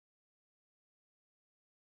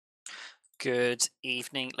Good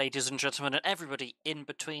evening, ladies and gentlemen, and everybody in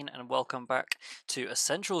between, and welcome back to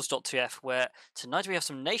Essentials.tf, where tonight we have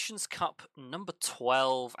some Nations Cup number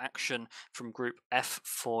 12 action from Group F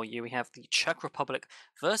for you. We have the Czech Republic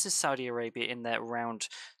versus Saudi Arabia in their round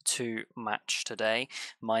 2 match today.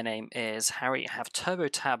 My name is Harry. I have Turbo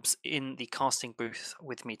Tabs in the casting booth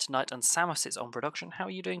with me tonight, and Samus is on production. How are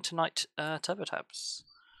you doing tonight, Turbo Tabs?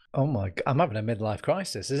 Oh my God, I'm having a midlife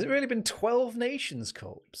crisis. Has it really been 12 Nations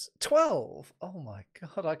Cups? 12? Oh my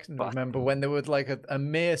God, I can remember when there was like a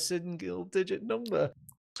mere single digit number.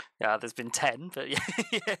 Yeah, there's been 10, but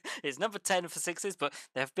yeah, it's number 10 for sixes, but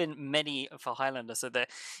there have been many for Highlander, so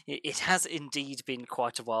it has indeed been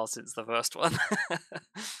quite a while since the first one.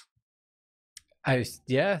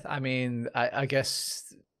 I mean, I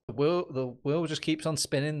guess the wheel just keeps on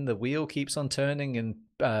spinning, the wheel keeps on turning, and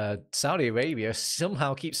Saudi Arabia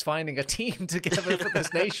somehow keeps finding a team together for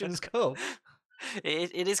this Nations Cup.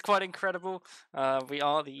 It is quite incredible. We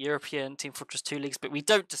are the European Team Fortress 2 leagues, but we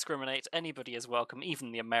don't discriminate. Anybody is welcome,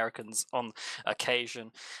 even the Americans on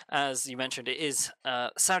occasion. As you mentioned, it is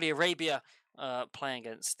Saudi Arabia playing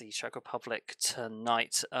against the Czech Republic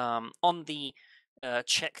tonight. On the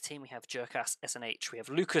Czech team, we have Jerkas SNH, we have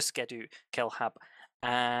Lucas Gedu Kelhab,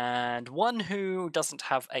 and one who doesn't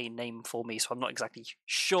have a name for me, so I'm not exactly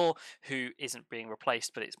sure who isn't being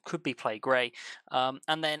replaced, but it could be Play Grey.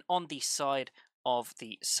 And then on the side of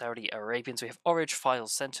the Saudi Arabians, we have Orange,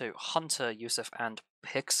 Files, Sento, Hunter, Yusuf, and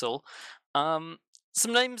Pixel. Some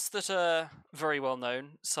names that are very well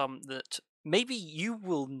known, some that maybe you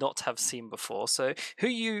will not have seen before. So who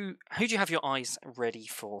do you have your eyes ready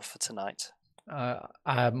for tonight?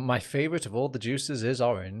 My favorite of all the juices is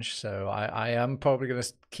orange, so I am probably going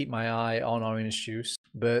to keep my eye on orange juice.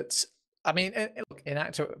 But I mean, look, in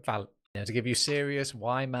actual fact, to give you serious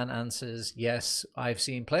why man answers, yes, I've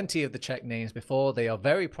seen plenty of the Czech names before. They are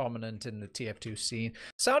very prominent in the TF2 scene.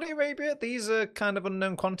 Saudi Arabia, these are kind of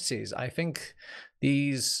unknown quantities. I think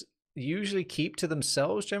these usually keep to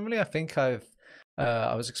themselves generally. I think I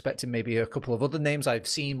was expecting maybe a couple of other names I've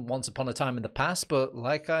seen once upon a time in the past, but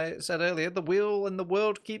like I said earlier, the wheel and the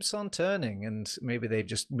world keeps on turning, and maybe they've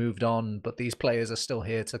just moved on, but these players are still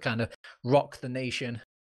here to kind of rock the nation.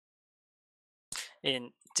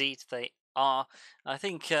 Indeed, they are. I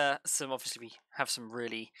think obviously we have some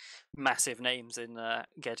really massive names in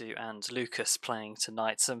Gedu and Lucas playing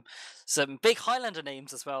tonight. Some big Highlander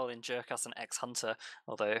names as well in Jerkas and X Hunter,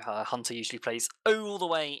 although Hunter usually plays all the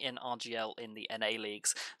way in RGL in the NA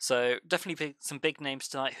leagues. So definitely some big names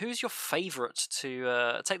tonight. Who's your favourite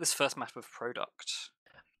to take this first map of product?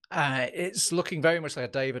 It's looking very much like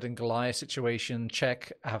a David and Goliath situation.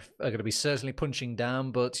 Czech are going to be certainly punching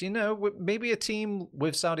down, but maybe a team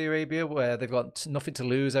with Saudi Arabia where they've got nothing to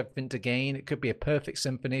lose, everything to gain. It could be a perfect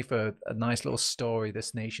symphony for a nice little story,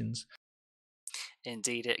 this nation's.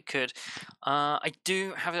 Indeed, it could. I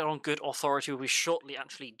do have it on good authority. We'll be shortly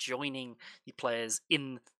actually joining the players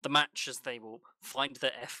in the match as they will find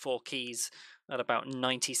their F4 keys at about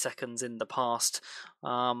 90 seconds in the past.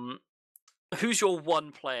 Who's your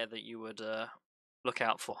one player that you would look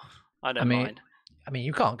out for? I know mine. I mean,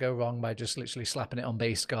 you can't go wrong by just literally slapping it on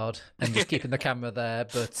base guard and just keeping the camera there.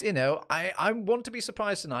 But, I want to be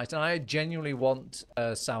surprised tonight, and I genuinely want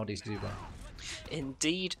Saudis to do well.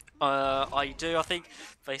 Indeed, I do. I think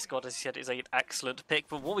Face God, as you said, is an excellent pick.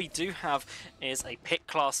 But what we do have is a pick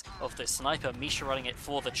class of the sniper, Misha running it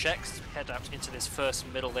for the Czechs. As we head out into this first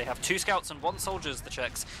middle, they have 2 scouts and 1 soldiers, the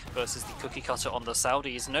Czechs, versus the cookie cutter on the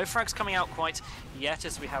Saudis. No frags coming out quite yet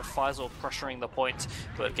as we have Faisal pressuring the point,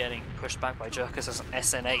 but getting pushed back by Jerkas as an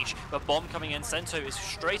SNH. But bomb coming in, Sento is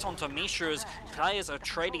straight onto Misha as players are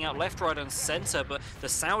trading out left, right, and center. But the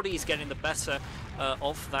Saudis getting the better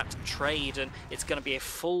of that trade, and it's going to be a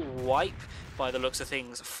full wipe by the looks of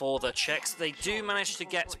things for the Czechs. They do manage to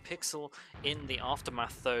get Pixel in the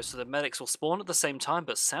aftermath though, so the medics will spawn at the same time,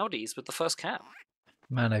 but Saudis with the first cap.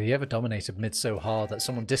 Man, have you ever dominated mid so hard that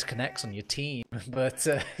someone disconnects on your team? But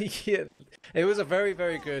yeah, it was a very,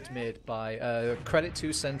 very good mid by credit to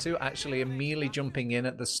Sentu, actually immediately jumping in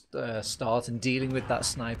at the start and dealing with that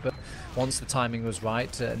sniper once the timing was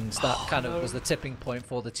right, and that was the tipping point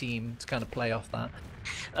for the team to kind of play off that.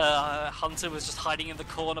 Hunter was just hiding in the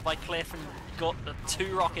corner by Cliff and got the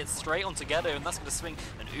 2 rockets straight on together, and that's going to swing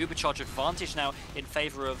an Ubercharge advantage now in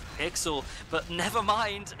favor of Pixel. But never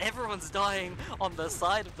mind, everyone's dying on the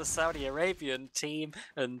side of the Saudi Arabian team,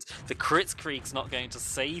 and the Kritzkrieg's not going to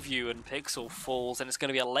save you, and Pixel falls, and it's going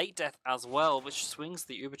to be a late death as well, which swings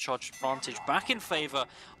the Ubercharge advantage back in favor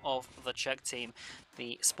of the Czech team.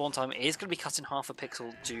 The spawn time is going to be cut in half a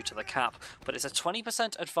pixel due to the cap, but it's a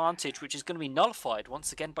 20% advantage, which is going to be nullified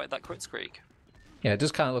once again by that Kritzkrieg. Yeah, it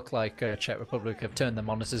does kind of look like Czech Republic have turned their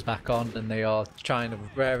monitors back on and they are trying of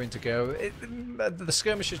raring to go. The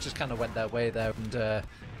skirmishes just kind of went their way there,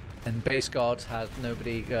 and Base God had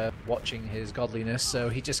nobody watching his godliness, so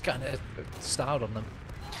he just kind of styled on them.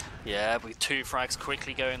 Yeah, with 2 frags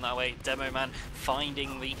quickly going that way. Demo Man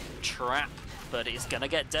finding the trap, but it's going to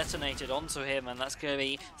get detonated onto him, and that's going to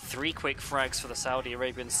be 3 quick frags for the Saudi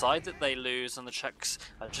Arabian side that they lose, and the Czechs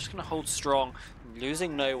are just going to hold strong,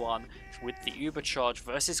 losing no one. With the Uber charge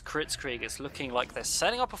versus Kritzkrieg, it's looking like they're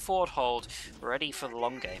setting up a forward hold, ready for the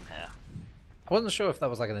long game here. I wasn't sure if that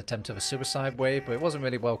was like an attempt of a suicide wave, but it wasn't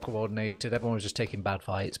really well coordinated. Everyone was just taking bad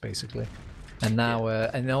fights, basically. And now,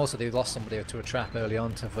 and also they lost somebody to a trap early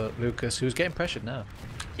on for Lucas, who's getting pressured now.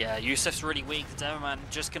 Yeah, Yusef's really weak. The Demoman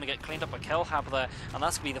just going to get cleaned up by Kelhab there, and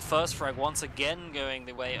that's going to be the first frag once again going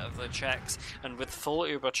the way of the Czechs. And with full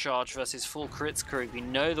Uber charge versus full Kritzkrieg, we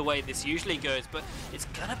know the way this usually goes, but it's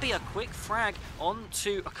going to be a quick frag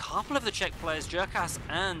onto a couple of the Czech players, Jerkas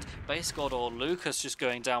and Base God or Lucas just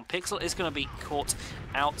going down. Pixel is going to be caught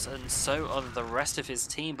out, and so are the rest of his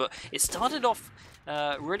team, but it started off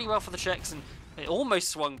really well for the Czechs, and it almost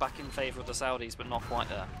swung back in favour of the Saudis, but not quite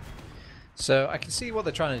there. So I can see what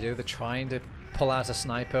they're trying to do. They're trying to pull out a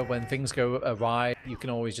sniper. When things go awry, you can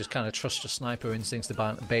always just kind of trust your sniper instincts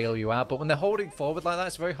to bail you out. But when they're holding forward like that,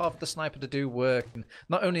 it's very hard for the sniper to do work. And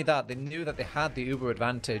not only that, they knew that they had the Uber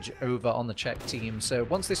advantage over on the Czech team. So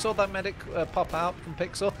once they saw that medic pop out from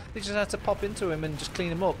Pixel, they just had to pop into him and just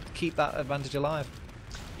clean him up to keep that advantage alive.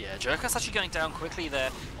 Yeah, Jerkas actually going down quickly there.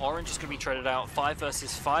 Orange is going to be traded out. 5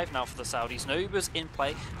 versus 5 now for the Saudis. No Ubers in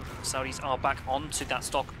play. Saudis are back onto that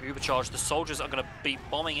stock Uber charge. The soldiers are going to be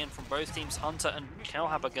bombing in from both teams. Hunter and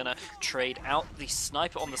Kelhab are going to trade out. The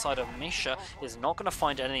sniper on the side of Misha is not going to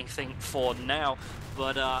find anything for now,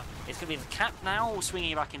 but it's going to be the cap now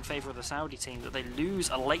swinging back in favour of the Saudi team, that they lose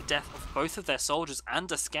a late death of both of their soldiers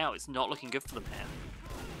and a scout. It's not looking good for them here.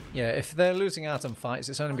 Yeah, if they're losing out on fights,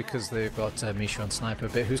 it's only because they've got Misha on sniper a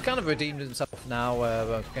bit, who's kind of redeemed himself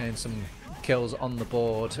now, getting some kills on the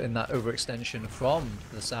board in that overextension from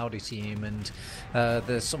the Saudi team, and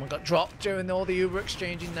there's someone got dropped during all the Uber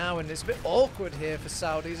exchanging now, and it's a bit awkward here for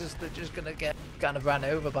Saudis as they're just going to get kind of ran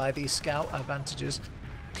over by these scout advantages.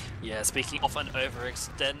 Yeah, speaking of an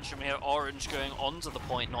overextension, we have Orange going onto the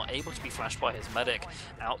point, not able to be flashed by his medic,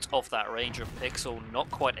 out of that range of Pixel,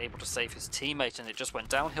 not quite able to save his teammate, and it just went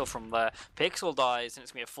downhill from there. Pixel dies, and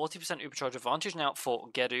it's going to be a 40% Ubercharge advantage now for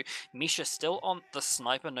Gedu. Misha still on the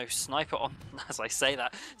sniper, no sniper on, as I say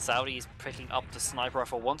that. Saudi is picking up the sniper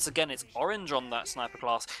rifle. Once again, it's Orange on that sniper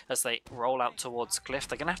class as they roll out towards Cliff.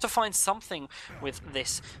 They're going to have to find something with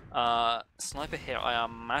this sniper here, I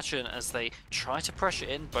imagine, as they try to pressure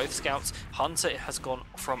in both scouts. Hunter has gone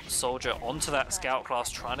from soldier onto that scout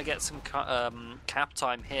class, trying to get some cap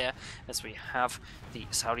time here as we have the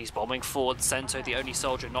Saudis bombing forward. Sento, the only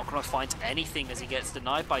soldier, not going to find anything as he gets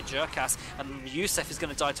denied by Jerkas, and Yusef is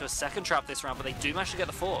going to die to a second trap this round, but they do manage to get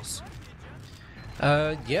the force.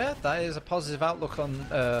 Yeah, that is a positive outlook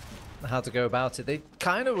on how to go about it. They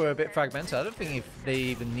kind of were a bit fragmented. I don't think if they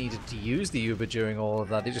even needed to use the Uber during all of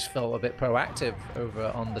that. They just felt a bit proactive over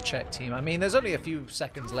on the Czech team. I mean, there's only a few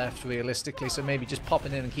seconds left realistically, so maybe just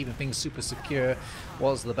popping in and keeping things super secure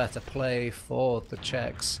was the better play for the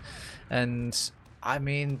Czechs. And I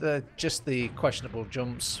mean, just the questionable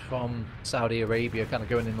jumps from Saudi Arabia kind of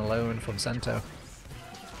going in alone from Sento.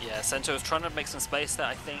 Yeah, Sento was trying to make some space there,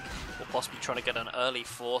 I think, or possibly trying to get an early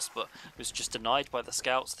force, but was just denied by the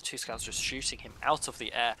scouts. The 2 scouts just shooting him out of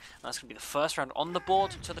the air, and that's going to be the first round on the board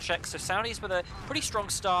to the Czechs. So Saudis with a pretty strong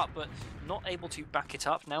start, but not able to back it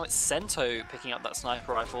up. Now it's Sento picking up that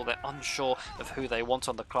sniper rifle. They're unsure of who they want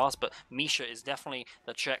on the class, but Misha is definitely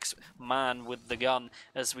the Czechs' man with the gun,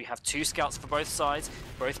 as we have 2 scouts for both sides,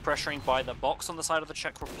 both pressuring by the box on the side of the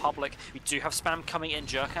Czech Republic. We do have spam coming in.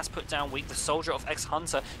 Jerkas put down weak. The soldier of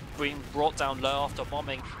ex-Hunter being brought down low after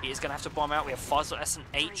bombing. He is going to have to bomb out. We have Faisal S and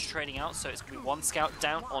H trading out, so it's going to be 1 scout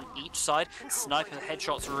down on each side. Sniper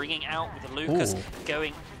headshots ringing out with Lucas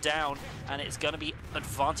going down, and it's going to be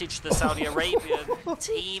advantage to the Saudi Arabian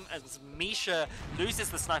team as Misha loses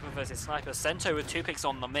the sniper versus sniper. Sento with 2 picks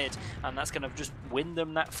on the mid, and that's going to just win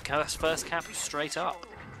them that first cap straight up.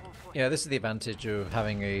 Yeah, this is the advantage of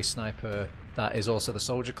having a sniper that is also the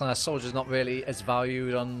soldier class. Soldier's not really as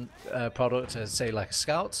valued on product as, say, like a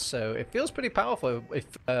scout, so it feels pretty powerful if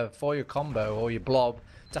for your combo or your blob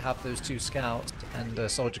to have those 2 scouts and a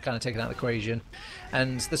soldier kind of taken out of the equation.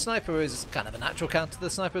 And the sniper is kind of a natural counter to the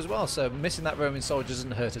sniper as well, so missing that roaming soldier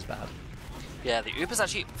doesn't hurt as bad. Yeah, the Uber's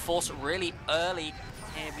actually forced really early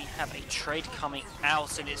here we have a trade coming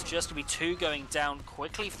out, and it's just going to be 2 going down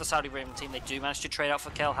quickly for the Saudi Arabian team. They do manage to trade out for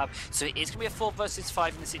Kelhab, so it is going to be a 4 versus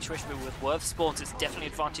 5 in this situation, but with Worth spawns, it's definitely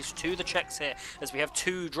advantage to the Czechs here, as we have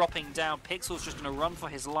 2 dropping down. Pixel's just going to run for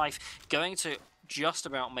his life, going to just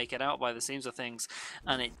about make it out by the seams of things,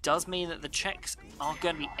 and it does mean that the Czechs are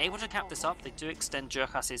going to be able to cap this up. They do extend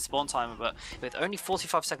Jerkas's spawn timer, but with only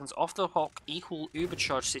 45 seconds off the clock, equal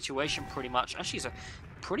Ubercharge situation pretty much. Actually, it's a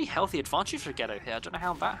pretty healthy advantage for Ghetto here. I don't know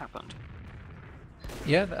how that happened.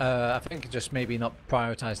 Yeah, I think just maybe not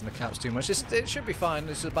prioritizing the caps too much. It should be fine.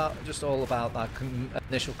 It's just all about that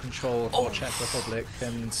initial control for Czech Republic,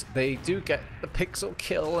 and they do get the pixel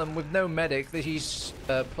kill. And with no medic, these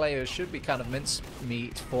players should be kind of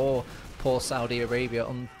mincemeat for poor Saudi Arabia.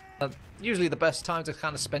 Usually, the best time to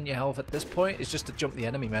kind of spend your health at this point is just to jump the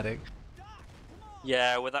enemy medic.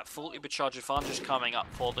 Yeah, with that full Ubercharge advantage coming up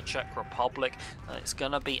for the Czech Republic, it's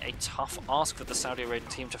going to be a tough ask for the Saudi Arabian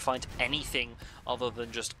team to find anything other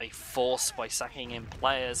than just a force by sacking in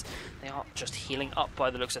players. They are just healing up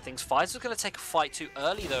by the looks of things. Pfizer's going to take a fight too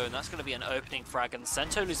early though, and that's going to be an opening frag, and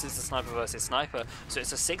Sento loses the sniper versus sniper, so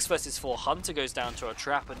it's a 6 versus 4. Hunter goes down to a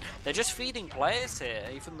trap, and they're just feeding players here,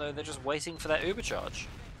 even though they're just waiting for that Ubercharge.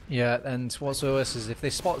 Yeah, and what's worse is if they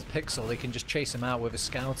spot Pixel, they can just chase him out with a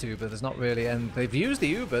Scout Uber. There's not really, and they've used the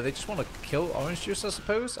Uber, they just want to kill Orange Juice, I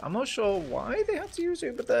suppose. I'm not sure why they have to use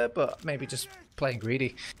Uber there, but maybe just playing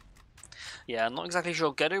greedy. Yeah, I'm not exactly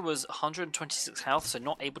sure. Gedo was 126 health, so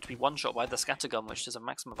not able to be one-shot by the Scattergun, which is a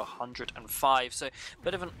maximum of 105. So a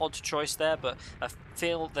bit of an odd choice there, but I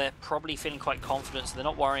feel they're probably feeling quite confident, so they're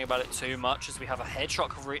not worrying about it too much, as we have a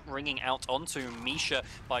headshot ringing out onto Misha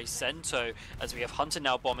by Sento, as we have Hunter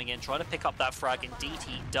now bombing in, trying to pick up that frag. Indeed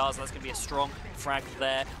he does. That's going to be a strong frag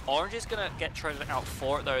there. Orange is going to get traded out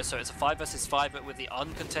for it though, so it's a 5 versus 5, but with the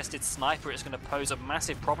uncontested sniper, it's going to pose a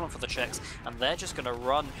massive problem for the Czechs, and they're just going to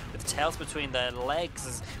run with tails between their legs,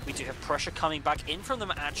 as we do have pressure coming back in from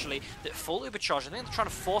them actually. The full Ubercharge, I think they're trying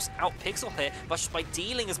to force out Pixel here, but just by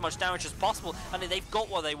dealing as much damage as possible, and they've got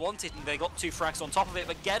what they wanted, and they got 2 frags on top of it,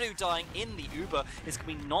 but Gedu dying in the Uber is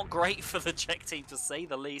going to be not great for the Czech team, to say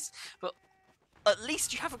the least. But at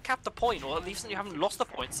least you haven't capped the point, or at least you haven't lost the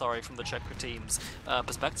point, sorry, from the Czech team's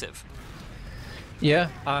perspective. Yeah,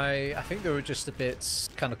 I think they were just a bit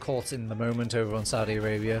kind of caught in the moment over on Saudi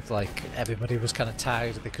Arabia. Like, everybody was kind of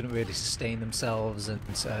tagged, they couldn't really sustain themselves, and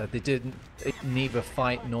they didn't neither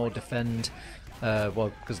fight nor defend.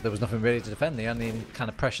 Well, because there was nothing really to defend. They only kind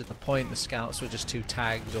of pressured the point. The scouts were just too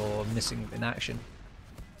tagged or missing in action.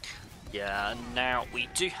 Yeah, now we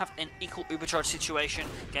do have an equal Ubercharge situation.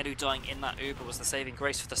 Gedu dying in that Uber was the saving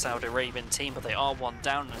grace for the Saudi Arabian team, but they are 1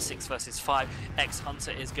 down in a 6 versus 5.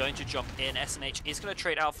 X-Hunter is going to jump in. SNH is going to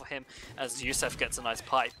trade out for him as Yusef gets a nice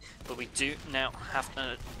pipe, but we do now have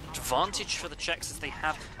an advantage for the Czechs, as they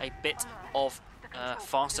have a bit of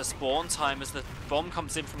faster spawn time, as the bomb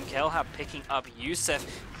comes in from Kelhab picking up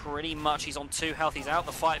Yusef. Pretty much he's on 2 health, he's out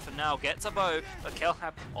the fight for now, gets a bow, but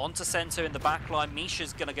Kelhab onto Sento in the back line.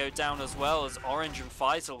 Misha's going to go down as well, as Orange and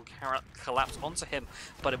Faisal collapse onto him,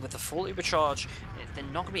 but with the full Ubercharge, they're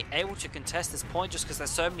not going to be able to contest this point just because there's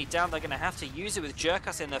so many down. They're going to have to use it with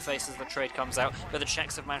Jerkas in their face as the trade comes out, but the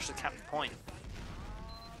Czechs have managed to cap the point.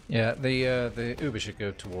 Yeah, the Uber should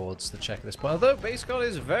go towards the Czech at this point. Although Base God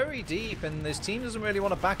is very deep, and this team doesn't really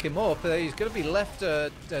want to back him up. He's going to be left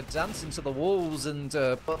dancing to the wolves, and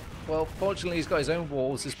but well, fortunately he's got his own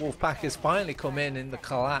wolves. His wolf pack has finally come in the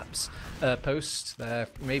collapse post there.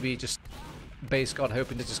 Maybe just Base God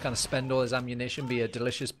hoping to just kind of spend all his ammunition, be a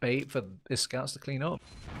delicious bait for his scouts to clean up.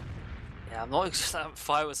 Yeah, I'm not that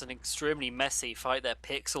fight was an extremely messy fight there.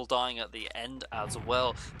 Pixel dying at the end as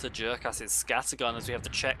well to Jerkas's Scattergun, as we have the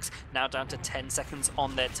Czechs now down to 10 seconds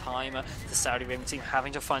on their timer. The Saudi Arabian team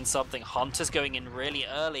having to find something. Hunter's going in really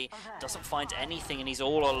early, doesn't find anything, and he's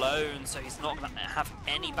all alone, so he's not going to have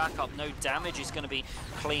any backup. No damage is going to be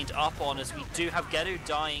cleaned up on, as we do have Gedu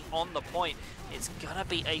dying on the point. It's going to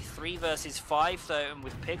be a 3 versus 5 though, and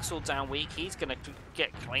with Pixel down weak, he's going to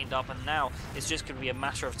get cleaned up, and now it's just going to be a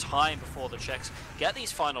matter of time before the Czechs get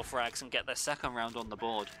these final frags and get their second round on the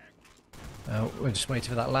board. We're just waiting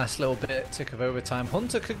for that last little bit tick of overtime.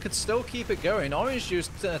 Hunter could still keep it going. Orange Juice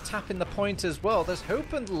tapping the point as well. There's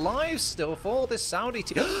hope and lives still for this Saudi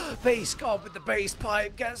team. Base God with the base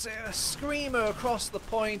pipe gets a screamer across the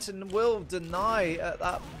point and will deny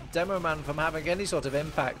that demo man from having any sort of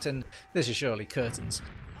impact, and this is surely curtains.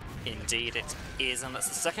 Indeed it is, and that's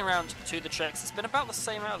the second round to the Czechs. It's been about the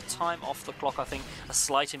same amount of time off the clock. I think a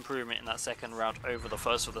slight improvement in that second round over the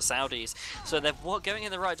first for the Saudis. So they're going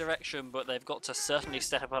in the right direction, but they've got to certainly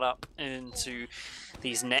step it up into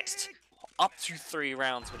these next up to 3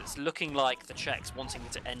 rounds, but it's looking like the Czechs wanting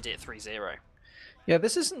to end it 3-0. Yeah,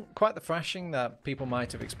 this isn't quite the thrashing that people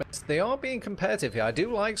might have expected. They are being competitive here. I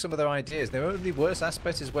do like some of their ideas. Their only worst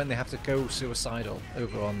aspect is when they have to go suicidal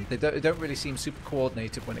over on. They don't really seem super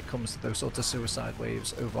coordinated when it comes to those sorts of suicide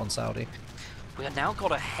waves over on Saudi. We have now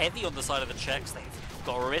got a heavy on the side of the Czechs. They've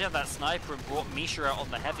got rid of that sniper and brought Misha out on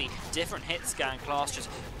the heavy. Different hit scan class, just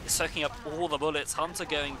soaking up all the bullets. Hunter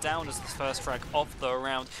going down as the first frag of the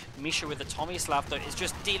round. Misha with the Tommy Slav though is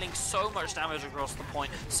just dealing so much damage across the point.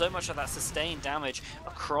 So much of that sustained damage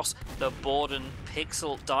across the board, and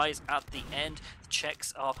Pixel dies at the end. The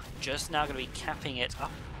Czechs are just now going to be capping it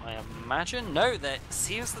up, I imagine. No, it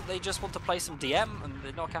seems that they just want to play some DM and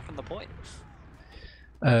they're not capping the point.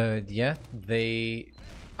 Yeah, they,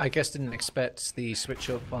 I guess, didn't expect the switch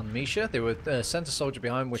up on Misha. They were center soldier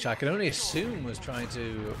behind, which I can only assume was trying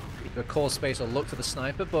to either cause space or look for the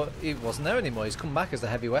sniper, but he wasn't there anymore. He's come back as the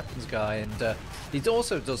heavy weapons guy, and he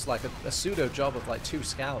also does like a pseudo job of like 2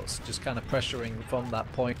 scouts, just kind of pressuring from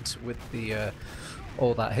that point with the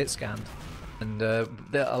all that hit scan. And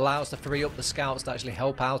that allows to free up the scouts to actually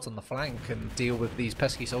help out on the flank and deal with these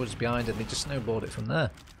pesky soldiers behind, and they just snowballed it from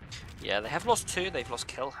there. Yeah, they have lost 2. They've lost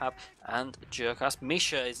Kelhab and Jerkas.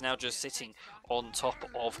 Misha is now just sitting on top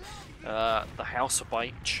of the house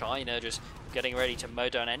by China, just getting ready to mow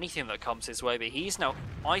down anything that comes his way. But he's now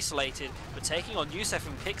isolated, but taking on Yusef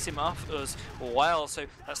and picks him up as well. So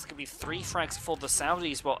that's going to be 3 frags for the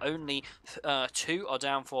Saudis, while only 2 are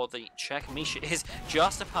down for the Czech. Misha is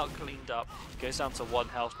just about cleaned up. He goes down to 1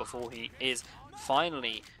 health before he is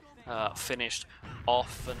finally finished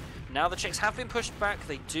off. And now the Czechs have been pushed back.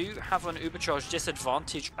 They do have an overcharge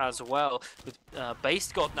disadvantage as well, with Base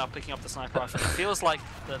God now picking up the sniper rifle. It feels like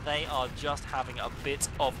that they are just having a bit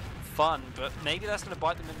of fun, but maybe that's going to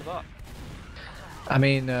bite them in the butt. I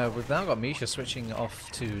mean, we've now got Misha switching off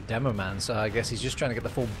to Demo Man, so I guess he's just trying to get the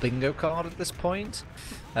full bingo card at this point.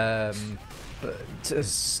 But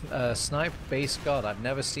snipe Base God, I've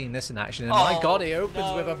never seen this in action. And my God, he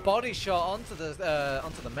opens with a body shot onto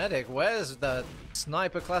the medic. Where's the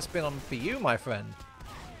sniper class been on for you, my friend?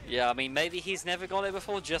 Yeah, I mean, maybe he's never got it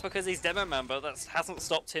before just because he's Demo Man, but that hasn't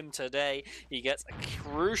stopped him today. He gets a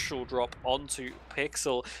crucial drop onto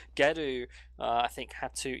Pixel. Gedu, I think,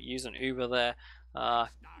 had to use an Uber there,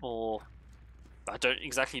 or I don't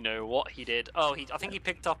exactly know what he did. Oh, I think he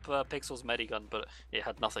picked up Pixel's medigun, but it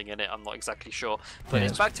had nothing in it. I'm not exactly sure. But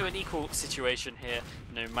it's back to an equal situation here,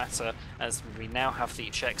 no matter, as we now have the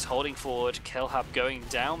Czechs holding forward. Kelhab going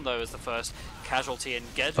down, though, as the first casualty, and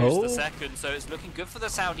Gedu's the second. So it's looking good for the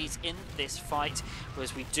Saudis in this fight,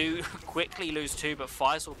 whereas we do quickly lose 2, but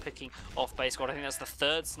Faisal picking off Base God. I think that's the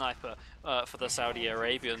 3rd sniper for the Saudi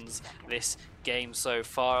Arabians this game so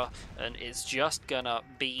far, and it's just gonna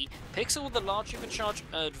be Pixel with the large overcharge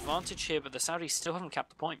advantage here, but the Saudis still haven't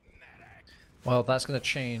capped the point. Well, that's going to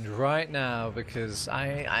change right now, because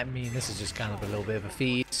I mean, this is just kind of a little bit of a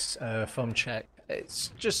feed from Czech.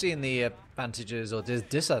 It's just seeing the advantages, or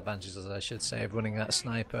disadvantages, I should say, of running that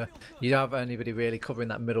sniper. You don't have anybody really covering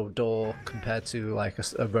that middle door compared to like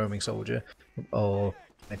a roaming soldier, or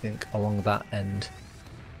I think along that end.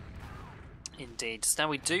 Indeed. So now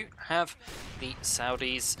we do have the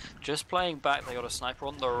Saudis just playing back. They got a sniper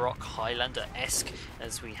on the rock, Highlander-esque,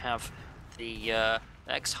 as we have the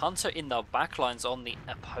ex-Hunter in the backlines on the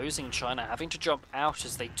opposing China, having to jump out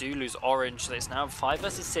as they do lose Orange. So it's now 5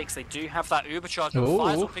 versus 6. They do have that Uber charge, but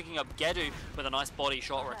Faisal picking up Gedu with a nice body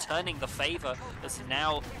shot, returning the favor, as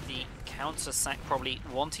now the counter sack probably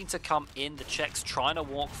wanting to come in. The Czechs trying to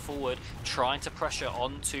walk forward, trying to pressure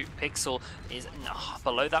onto Pixel, is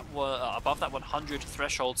below that, above that 100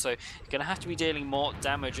 threshold, so you're going to have to be dealing more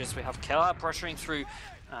damage as we have Keller pressuring through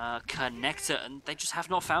connector, and they just have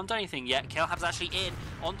not found anything yet. Kelhab's actually in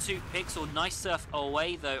onto Pixel. Nice surf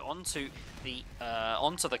away though onto the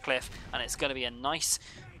cliff, and it's going to be a nice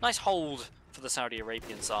hold for the Saudi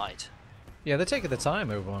Arabian side. Yeah, they're taking the time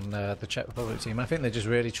over on the Czech Republic team. I think they're just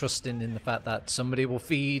really trusting in the fact that somebody will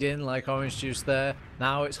feed in like Orange Juice there.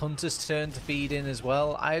 Now it's Hunter's turn to feed in as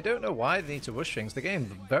well. I don't know why they need to rush things. They're getting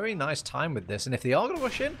very nice time with this, and if they are going to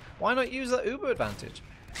rush in, why not use that Uber advantage?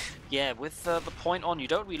 Yeah, with the point on, you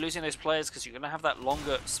don't be losing those players because you're going to have that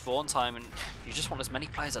longer spawn time, and you just want as many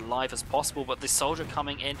players alive as possible. But this soldier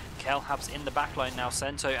coming in, Kelhab's in the backline now,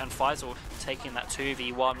 Sento and Faisal taking that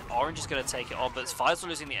 2v1. Orange is going to take it on, but it's Faisal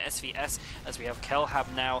losing the SVS as we have Kelhab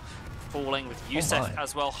now falling with Yusef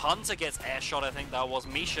as well. Hunter gets air shot. I think that was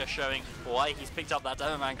Misha showing why he's picked up that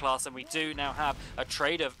Doberman class, and we do now have a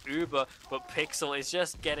trade of Uber, but Pixel is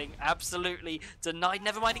just getting absolutely denied.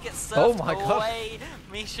 Never mind, he gets surfed away.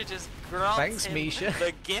 God. Misha just grants him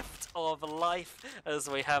the gift of life as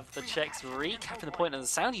we have the Czechs recapping the point, and the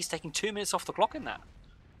Saudis taking 2 minutes off the clock in that.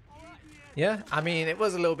 Yeah, I mean, it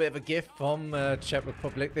was a little bit of a gift from Czech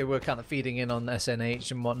Republic. They were kind of feeding in on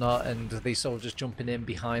SNH and whatnot, and these soldiers jumping in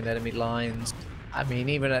behind enemy lines. I mean,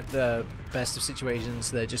 even at the best of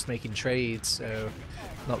situations, they're just making trades, so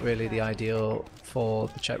not really the ideal for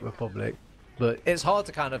the Czech Republic. But it's hard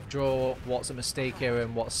to kind of draw what's a mistake here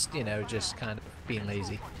and what's, you know, just kind of being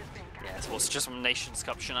lazy. Yes, well, it's just from Nations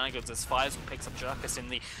Cup shenanigans as Fires picks up Jerkus in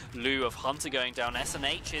the lieu of Hunter going down.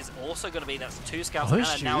 SNH is also going to be, that's 2 scouts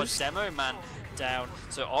and now a demo man down.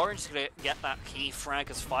 So Orange is going to get that key frag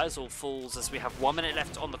as Faisal falls, as we have 1 minute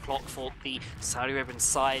left on the clock for the Saudi Arabian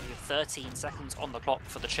side with 13 seconds on the clock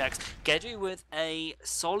for the Czechs. Gedu with a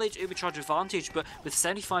solid overcharge advantage, but with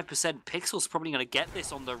 75%, Pixel's probably going to get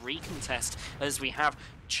this on the recontest as we have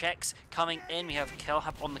Czechs coming in. We have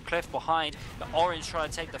Kelhap on the cliff behind, but Orange trying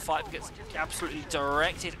to take the fight, but gets absolutely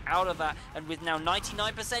directed out of that, and with now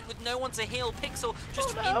 99% with no one to heal, Pixel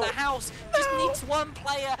just in the house, just needs one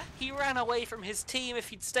player. He ran away from his team. If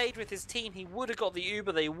he'd stayed with his team, he would have got the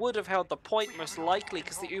Uber. They would have held the point most likely,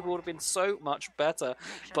 because the Uber would have been so much better,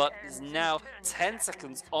 but there's now 10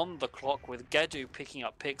 seconds on the clock with Gedu picking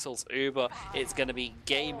up Pixel's Uber. It's going to be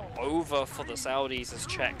game over for the Saudis as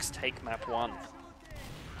Czechs take map 1.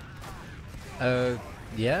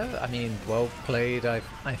 Yeah, I mean, well played, I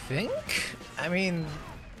think. I mean,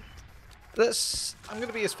 I'm going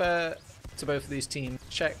to be as fair to both of these teams.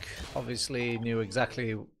 Czech obviously knew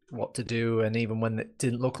exactly what to do, and even when it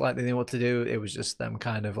didn't look like they knew what to do, it was just them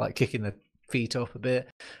kind of like kicking the feet up a bit.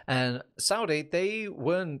 And Saudi, they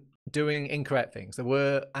weren't doing incorrect things. There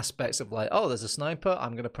were aspects of like, oh, there's a sniper,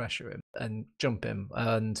 I'm going to pressure him and jump him,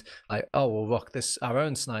 and like, oh, we'll rock this our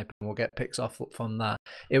own sniper and we'll get picks off from that.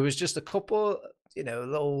 It was just a couple, you know,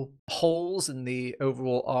 little holes in the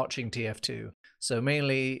overall arching TF2. So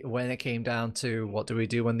mainly when it came down to what do we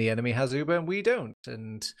do when the enemy has Uber and we don't,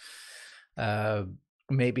 and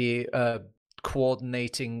maybe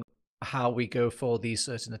coordinating how we go for these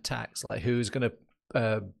certain attacks, like who's going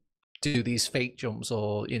to do these fake jumps,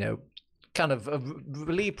 or, you know, kind of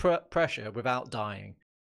relieve pressure without dying.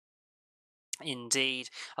 Indeed.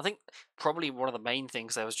 I think probably one of the main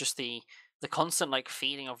things there was just the constant like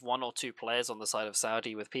feeding of 1 or 2 players on the side of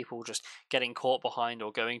Saudi, with people just getting caught behind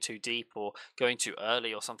or going too deep or going too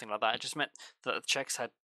early or something like that. It just meant that the Czechs had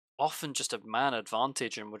often just a man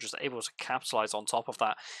advantage and were just able to capitalize on top of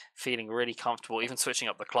that, feeling really comfortable, even switching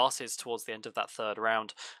up the classes towards the end of that 3rd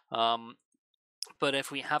round. But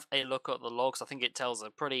if we have a look at the logs, I think it tells a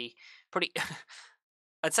pretty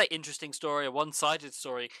I'd say interesting story, a one-sided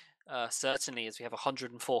story. Certainly, as we have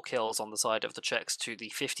 104 kills on the side of the Czechs to the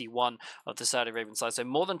 51 of the Saudi Arabian side, so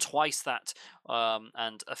more than twice that,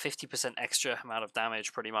 and a 50% extra amount of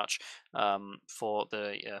damage, pretty much, for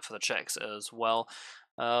the Czechs as well.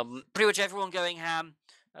 Pretty much everyone going ham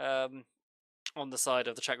on the side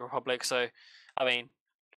of the Czech Republic. So, I mean,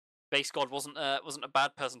 Base God wasn't a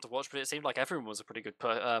bad person to watch, but it seemed like everyone was a pretty good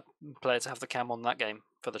player to have the cam on that game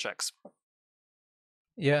for the Czechs.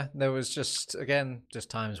 Yeah, there was just, again, just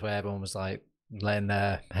times where everyone was like letting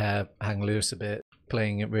their hair hang loose a bit,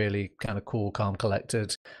 playing it really kind of cool, calm,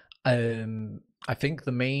 collected. I think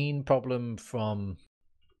the main problem from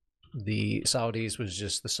the Saudis was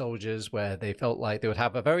just the soldiers, where they felt like they would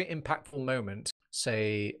have a very impactful moment,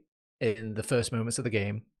 say in the first moments of the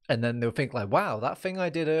game, and then they'll think like, wow, that thing I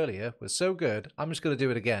did earlier was so good, I'm just going to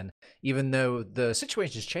do it again, even though the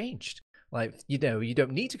situation's changed. Like, you know, you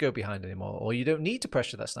don't need to go behind anymore, or you don't need to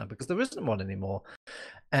pressure that sniper because there isn't one anymore.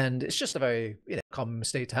 And it's just a very, you know, common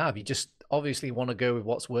mistake to have. You just obviously want to go with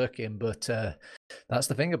what's working, but that's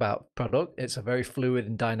the thing about product. It's a very fluid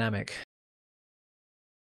and dynamic.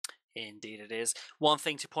 Indeed it is. One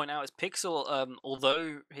thing to point out is Pixel,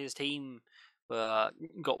 although his team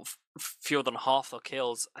got fewer than half the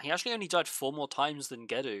kills, he actually only died 4 more times than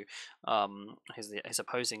Gedu, his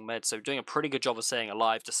opposing med, so doing a pretty good job of staying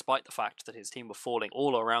alive despite the fact that his team were falling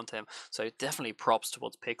all around him. So definitely props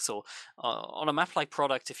towards Pixel. On a map like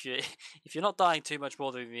Product, if you're not dying too much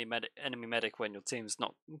more than the enemy medic when your team's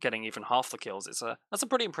not getting even half the kills, that's a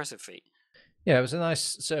pretty impressive feat. Yeah, it was a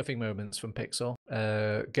nice surfing moments from Pixel.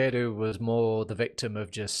 Gedu was more the victim of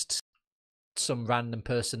just some random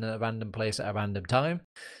person at a random place at a random time,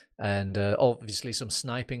 and obviously some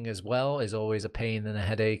sniping as well is always a pain and a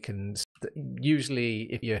headache. And usually,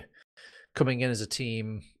 if you're coming in as a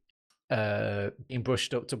team, being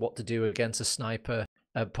brushed up to what to do against a sniper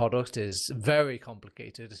Product is very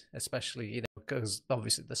complicated, especially, you know, because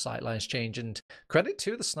obviously the sightlines change. And credit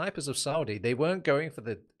to the snipers of Saudi, they weren't going for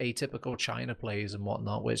the atypical China plays and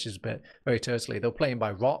whatnot, which is very turtly. They were playing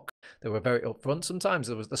by rock. They were very upfront. Sometimes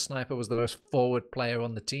the sniper was the most forward player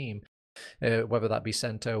on the team, whether that be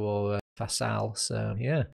Sento or Fasal. So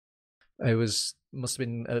yeah, must have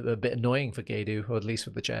been a bit annoying for Gedu, or at least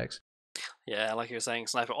for the Czechs. Yeah, like you were saying,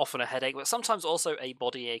 sniper often a headache, but sometimes also a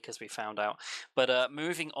body ache, as we found out. But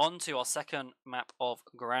moving on to our second map of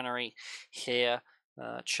Granary here.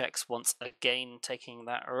 Czechs once again taking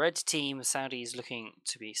that red team. Saudis looking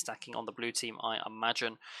to be stacking on the blue team, I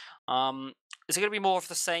imagine. Is it going to be more of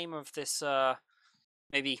the same of this?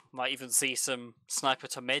 Maybe might even see some sniper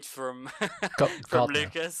to mid from from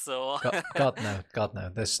Lucas, or God no.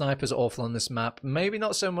 The sniper's awful on this map. Maybe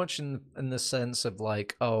not so much in the sense of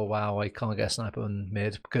like, oh wow, I can't get a sniper on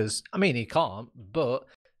mid, because I mean he can't, but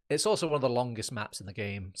it's also one of the longest maps in the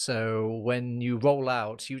game. So when you roll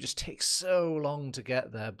out, you just take so long to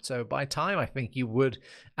get there. So by time I think you would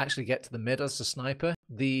actually get to the mid as a sniper,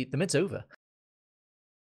 the mid's over.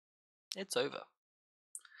 It's over.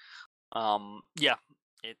 Yeah.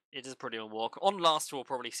 It is a pretty long walk. On last, we'll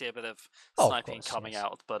probably see a bit of sniping coming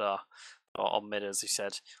out, but on mid, as you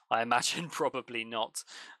said, I imagine probably not.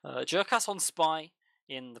 Jerkas on Spy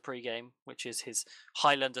in the pre-game, which is his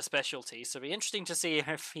Highlander specialty, so it'll be interesting to see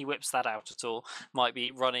if he whips that out at all. Might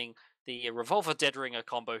be running the Revolver Dead Ringer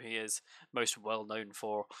combo he is most well known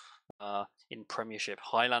for in Premiership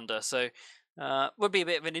Highlander, so would be a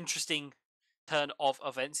bit of an interesting turn of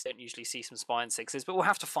events. Don't usually see some Spy and 6s, but we'll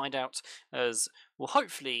have to find out, as we'll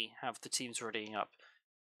hopefully have the teams readying up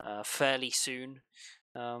fairly soon.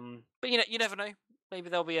 But you never know. Maybe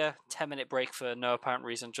there'll be a 10-minute break for no apparent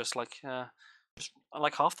reason, just like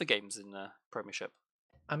half the games in the Premiership.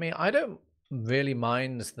 I mean, I don't really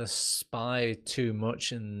mind the Spy too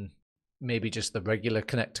much in maybe just the regular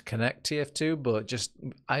connect TF2, but just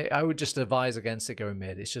I would just advise against it going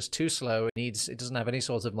mid. It's just too slow. It doesn't have any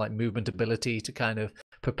sort of like movement ability to kind of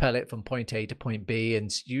propel it from point A to point B,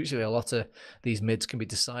 and usually a lot of these mids can be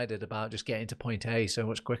decided about just getting to point A so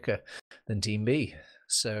much quicker than team B.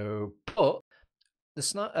 So, but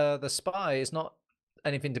the Spy is not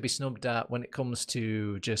anything to be snubbed at when it comes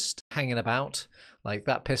to just hanging about. Like,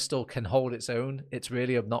 that pistol can hold its own. It's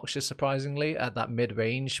really obnoxious, surprisingly, at that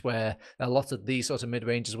mid-range, where a lot of these sort of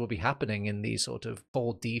mid-ranges will be happening in these sort of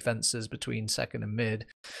full defenses between second and mid.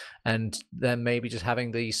 And then maybe just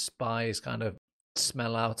having these Spies kind of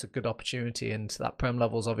smell out a good opportunity, and that Prem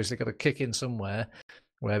level's obviously got to kick in somewhere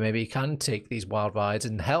where maybe you can take these wild rides,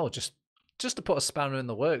 and hell, just to put a spanner in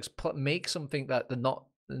the works, make something that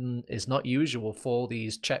is not usual for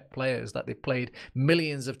these Czech players that they've played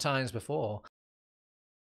millions of times before.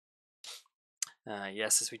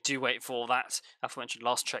 Yes, as we do wait for that aforementioned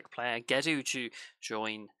last Czech player, Gedu, to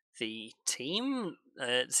join the team.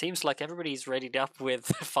 It seems like everybody's readied up with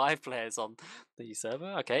 5 players on the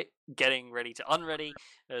server. Okay, getting ready to unready,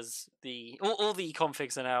 as all the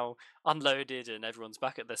configs are now unloaded and everyone's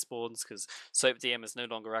back at their spawns because Soap DM is no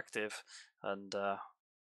longer active, and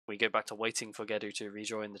we go back to waiting for Gedu to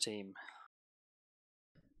rejoin the team.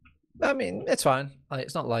 I mean, it's fine.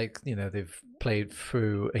 It's not like, they've played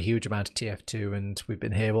through a huge amount of TF2 and we've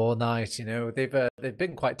been here all night. They've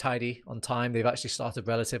been quite tidy on time. They've actually started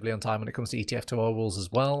relatively on time when it comes to ETF2L rules as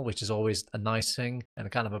well, which is always a nice thing and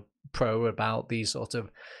kind of a pro about these sort of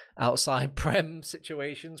outside Prem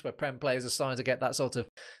situations where Prem players are starting to get that sort of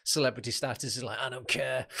celebrity status. Is like, I don't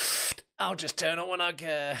care. I'll just turn on when I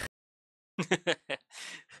care.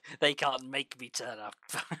 They can't make me turn up.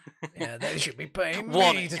 Yeah, they should be paying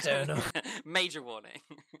me to turn up. Major warning.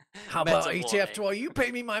 How about ETF2? You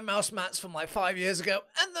pay me my mouse mats from like 5 years ago,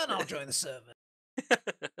 and then I'll join the server.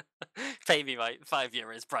 Pay me my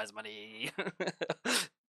 €5 prize money.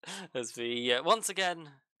 As we once again,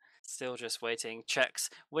 still just waiting. Czechs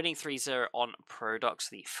winning 3-0 on Produx,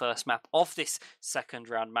 the first map of this second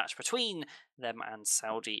round match between them and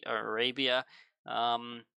Saudi Arabia.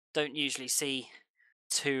 Don't usually see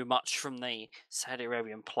too much from the Saudi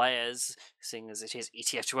Arabian players, seeing as it is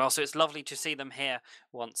ETF2L, so it's lovely to see them here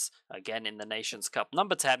once again in the Nations Cup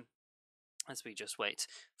number 10, as we just wait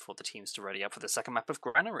for the teams to ready up for the second map of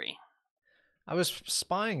Granary. I was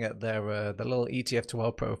spying at their little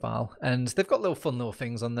ETF2L profile, and they've got fun little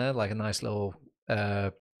things on there, like a nice little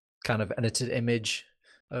kind of edited image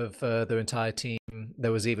of their entire team.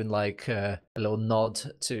 There was even like a little nod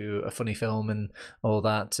to a funny film and all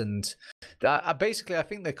that. And basically, I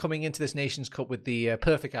think they're coming into this Nations Cup with the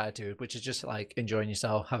perfect attitude, which is just like enjoying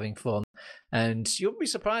yourself, having fun. And you'll be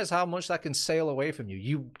surprised how much that can sail away from you.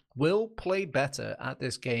 You will play better at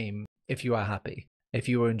this game if you are happy. if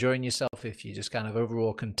you were enjoying yourself, if you're just kind of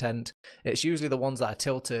overall content, it's usually the ones that are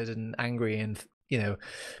tilted and angry and, you know,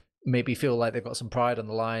 maybe feel like they've got some pride on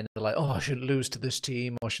the line. They're like, oh, I shouldn't lose to this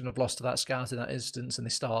team, or I shouldn't have lost to that scout in that instance. And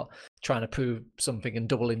they start trying to prove something and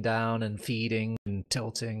doubling down and feeding and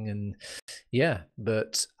tilting. And yeah,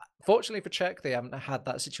 but fortunately for Czech, they haven't had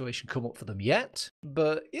that situation come up for them yet.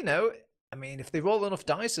 But, you know, I mean, if they roll enough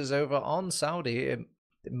dices over on Saudi, it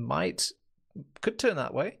could turn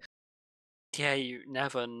that way. Yeah, you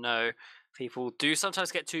never know. People do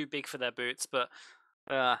sometimes get too big for their boots, but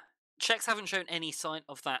Czechs haven't shown any sign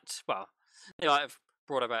of that. Well, they might have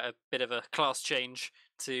brought about a bit of a class change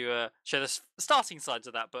to show the starting sides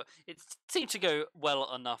of that, but it seemed to go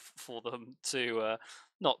well enough for them to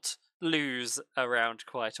not lose around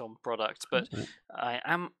quite on product. But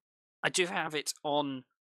I do have it on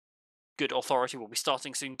good authority. We'll be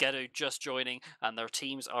starting soon. Gedo just joining, and their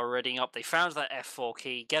teams are readying up. They found that F4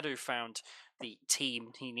 key. Gedo found the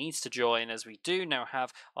team he needs to join, as we do now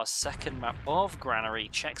have our second map of Granary.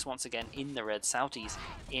 Czechs once again in the red, Saudis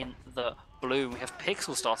in the blue. We have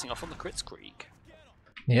Pixel starting off on the Crits Creek.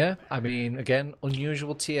 Yeah, I mean, again,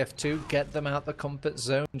 unusual TF2, get them out the comfort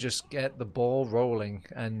zone, just get the ball rolling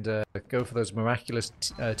and go for those miraculous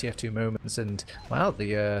TF2 moments. And wow,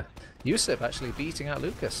 the Yusuf actually beating out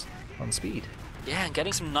Lucas on speed. Yeah, and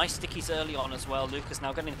getting some nice stickies early on as well. Lucas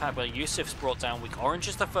now getting the pad where Yusuf's brought down weak. Orange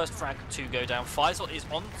is the first frag to go down. Faisal is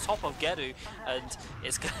on top of Gedu, and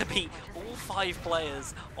it's going to be all 5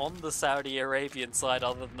 players on the Saudi Arabian side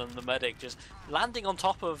other than the medic just landing on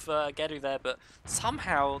top of Gedu there, but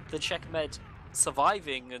somehow the Czech med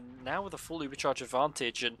surviving, and now with a full Ubercharge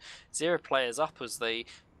advantage and 0 players up as they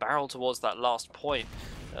barrel towards that last point.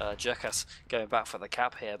 Jerkas going back for the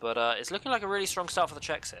cap here, but it's looking like a really strong start for the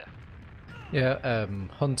Czechs here. Yeah,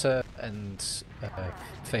 Hunter and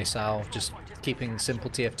Faisal just keeping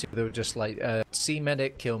simple TF2. They were just like see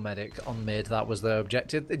medic, kill medic on mid. That was their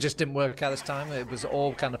objective. It just didn't work out this time. It was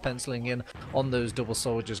all kind of penciling in on those double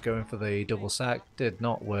soldiers going for the double sack. Did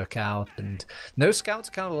not work out, and no scouts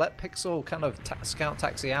kind of let Pixel kind of scout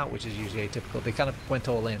taxi out, which is usually atypical. They kind of went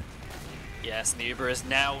all in. Yes, the Uber is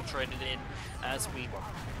now traded in as we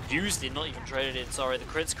used it, not even traded in, sorry. The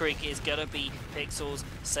Crits Creek is going to be Pixel's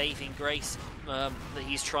saving grace that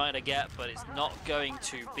he's trying to get, but it's not going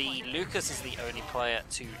to be. Lucas is the only player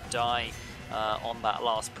to die on that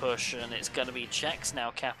last push, and it's going to be Czechs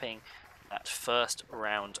now capping that first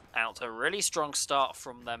round out. A really strong start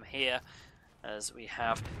from them here, as we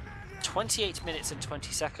have 28 minutes and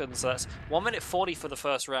 20 seconds. That's 1 minute 40 for the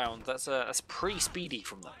first round. That's pretty speedy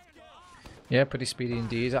from them. Yeah, pretty speedy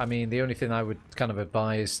indeed. I mean, the only thing I would kind of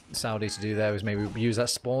advise Saudi to do there is maybe use that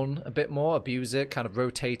spawn a bit more, abuse it, kind of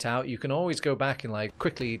rotate out. You can always go back and like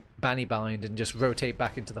quickly banny bind and just rotate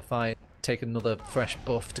back into the fight, take another fresh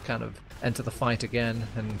buff to kind of enter the fight again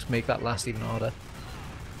and make that last even harder.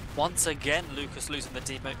 Once again, Lucas losing the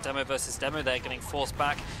demo versus demo there, getting forced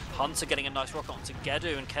back. Hunter getting a nice rocket onto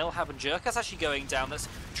Gedu, and Kelhab and Jerkas actually going down. That's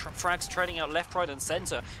frags trading out left, right, and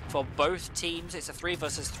center for both teams. It's a 3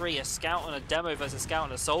 versus 3, a scout and a demo versus scout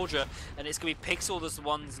and a soldier, and it's going to be Pixel that's the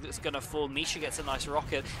one that's going to fall. Misha gets a nice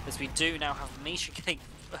rocket, as we do now have Misha getting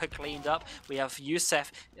cleaned up. We have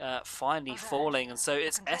Yusef finally falling, and so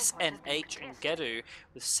it's SNH and Gedu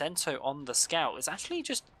with Sento on the scout. It's actually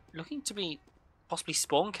just looking to be possibly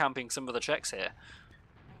spawn camping some of the Czechs here.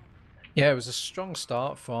 Yeah, it was a strong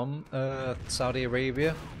start from Saudi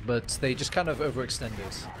Arabia, but they just kind of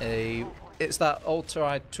overextended. It's that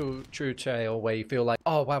ultra true trail where you feel like,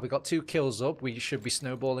 oh wow, we got 2 kills up, we should be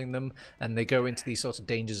snowballing them, and they go into these sorts of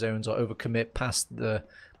danger zones or overcommit past the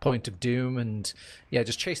point of doom, and yeah,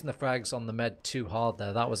 just chasing the frags on the med too hard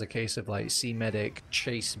there. That was a case of like see medic,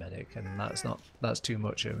 chase medic, and that's too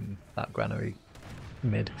much in that Granary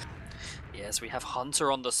mid. Yes, we have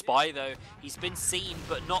Hunter on the spy though. He's been seen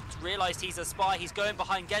but not realised he's a spy. He's going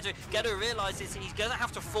behind Gedu. Gedu realises he's going to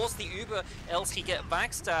have to force the Uber, else he get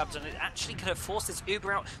backstabbed, and it actually could have forced his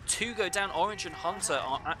Uber out to go down. Orange and Hunter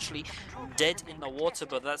are actually dead in the water,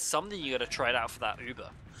 but that's something you got to try it out for that Uber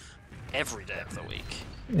every day of the week.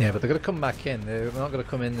 Yeah, but they're going to come back in. They're not going to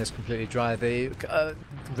come in this completely dry. They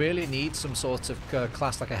really need some sort of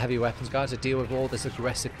class like a heavy weapons guy to deal with all this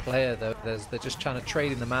aggressive player. They're just trying to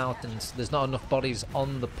trade them out, and there's not enough bodies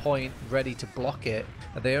on the point ready to block it.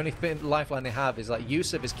 And the only lifeline they have is like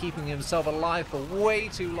Yusuf is keeping himself alive for way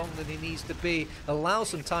too long than he needs to be. Allow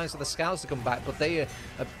some time for the scouts to come back, but they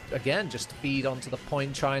again just feed onto the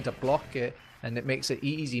point trying to block it, and it makes it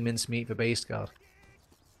easy mincemeat for base guard.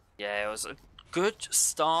 Yeah, it was good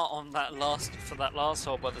start on that last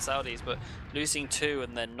hole by the Saudis, but losing 2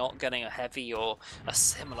 and then not getting a heavy or a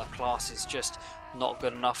similar class is just not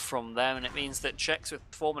good enough from them, and it means that Czechs with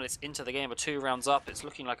 4 minutes into the game are 2 rounds up. It's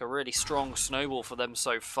looking like a really strong snowball for them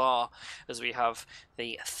so far, as we have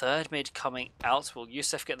the third mid coming out. Will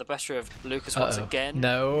Yusef get the better of Lucas once again?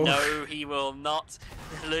 No, he will not.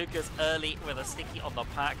 Lucas early with a sticky on the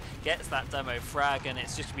pack, gets that demo frag, and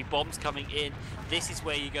it's just going to be bombs coming in. This is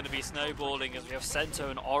where you're going to be snowballing, as we have Cento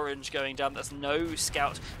and Orange going down. There's no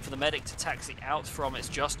scout for the medic to taxi out from. It's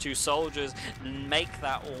just 2 soldiers. Make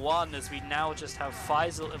that 1, as we now just have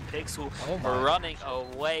Faisal and Pixel running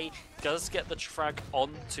away. Does get the frag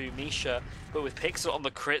onto Misha, but with Pixel on the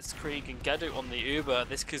Kritzkrieg and Gedu on the Uber,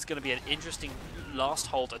 this is going to be an interesting last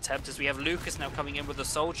hold attempt, as we have Lucas now coming in with the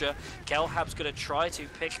soldier. Gelhab's going to try to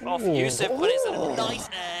pick off Yusuf, but it's a nice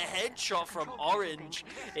headshot from Orange.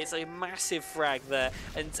 It's a massive frag there,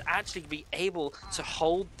 and to actually be able to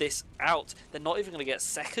hold this out, they're not even going to get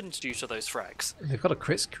second due to those frags. They've got a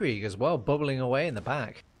Kritzkrieg as well, bubbling away in the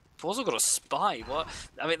back. They've also got a spy. What?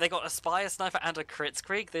 I mean, they got a spy, a sniper, and a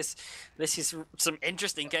Kritzkrieg. This is some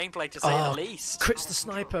interesting gameplay, to say the least. Kritz the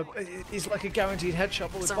sniper is like a guaranteed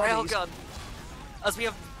headshot, but with it's a railgun. As we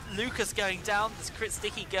have Lucas going down, this Crit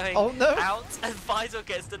Sticky going out, and Faisal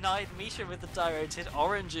gets denied. Misha with the direct hit.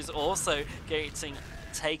 Orange is also getting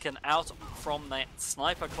taken out from that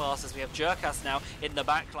sniper class, as we have Jerkas now in the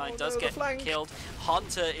backline, does get killed.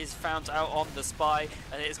 Hunter is found out on the spy,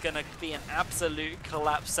 and it's going to be an absolute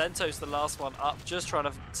collapse. Sento's the last one up, just trying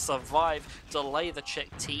to survive, delay the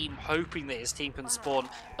Czech team, hoping that his team can spawn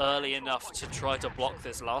early enough to try to block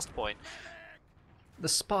this last point. The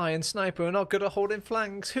spy and sniper are not good at holding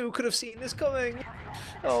flanks. Who could have seen this coming?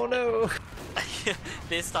 Oh no.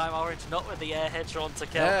 This time Orange not with the air headshot onto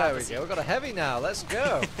Kel. There we go, we've got a heavy now, let's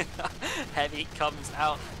go. Heavy comes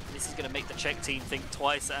out. This is going to make the Czech team think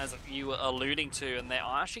twice, as you were alluding to, and they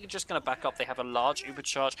are actually just going to back up. They have a large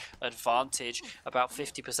Ubercharge advantage, about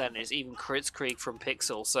 50%. It's even Kritzkrieg from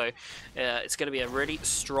Pixel, so it's going to be a really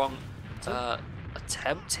strong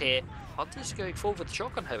attempt here. Hunter's going forward with the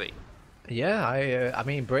shotgun heavy. Yeah, I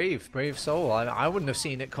mean, brave soul. I wouldn't have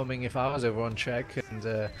seen it coming if I was over on Czech, and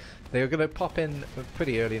they were going to pop in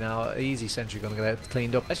pretty early now. Easy sentry going to get it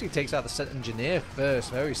cleaned up. Actually takes out the engineer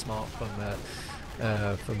first. Very smart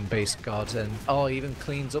from base god, and even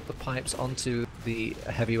cleans up the pipes onto the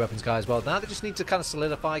heavy weapons guy as well. Now they just need to kind of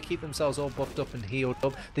solidify, keep themselves all buffed up and healed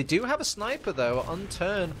up. They do have a sniper though,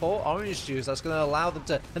 unturned for Orange Juice. That's going to allow them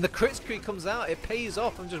to, and the Kritzkrieg comes out. It pays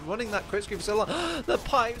off. I'm just running that Kritzkrieg for so long. The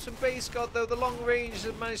pipes from base god though, the long range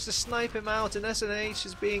have managed to snipe him out, and SNH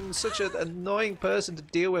is being such an annoying person to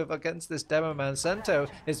deal with against this demo man. Cento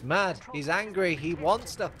is mad. He's angry. He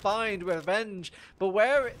wants to find revenge, but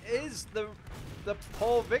where is the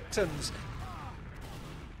poor victims?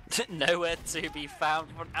 Nowhere to be found.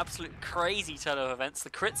 For an absolute crazy turn of events. The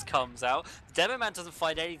crits comes out. The demo man doesn't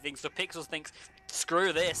find anything, so Pixels thinks,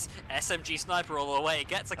 screw this, SMG sniper all the way,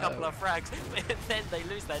 gets a couple of frags, but then they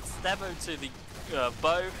lose their demo to the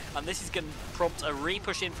bow, and this is going to prompt a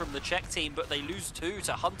re-push in from the Czech team, but they lose 2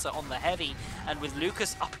 to Hunter on the heavy, and with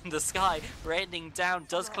Lucas up in the sky, raining down,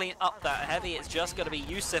 does clean up that heavy. It's just going to be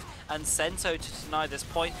Yusuf and Cento to deny this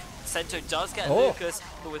point. Cento does get Lucas,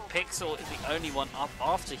 but with Pixel is the only one up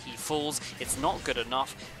after he falls. It's not good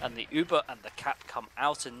enough, and the Uber and the Cap come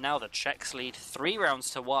out, and now the Czechs lead 3 rounds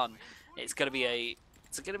to 1. It's going to be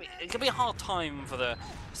a hard time for the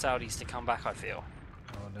Saudis to come back, I feel.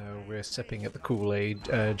 Oh no, we're sipping at the Kool-Aid.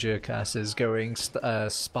 Jerkas is going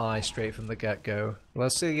spy straight from the get-go.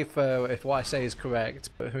 Let's see if what I say is correct,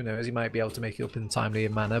 but who knows, he might be able to make it up in a timely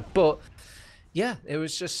manner. But yeah, it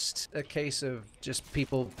was just a case of just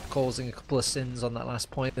people causing a couple of sins on that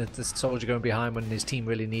last point. The soldier going behind when his team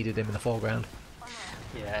really needed him in the foreground.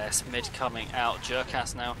 Yes, mid coming out.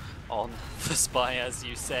 Jerkas now on the spy, as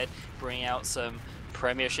you said, bring out some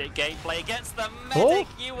Premiership gameplay. Gets the medic.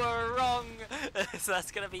 You were wrong. So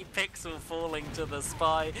that's going to be Pixel falling to the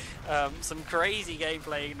spy. Some crazy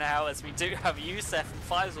gameplay now, as we do have Yusef and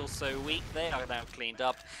Faisal so weak. They are now cleaned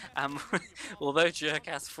up. Although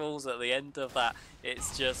Jerkas falls at the end of that,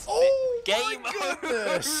 it's just game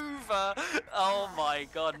over. Oh my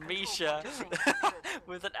god, Misha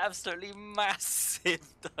with an absolutely massive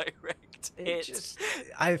direct hit.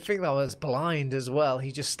 I think that was blind as well.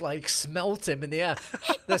 He just like smelt him in the air.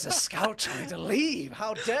 There's a scout trying to leave.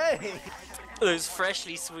 How dare he? Those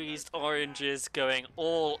freshly squeezed oranges going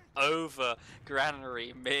all over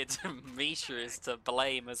Granary mid. Misha is to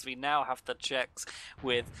blame, as we now have the Czechs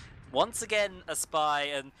with once again a spy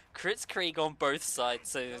and Kritzkrieg on both sides.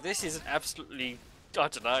 So this is an absolutely, I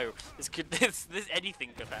don't know, this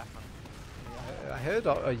anything could happen. I heard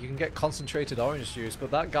you can get concentrated orange juice,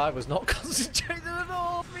 but that guy was not concentrated at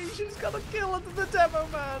all. Misha's got a kill under the demo,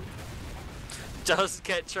 man. Does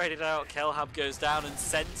get traded out. Kelhab goes down and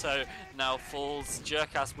Sento now falls.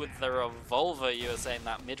 Jerkas with the revolver. You were saying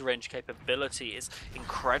that mid-range capability is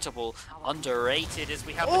incredible, underrated as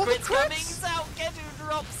we have the crits coming out. Gedu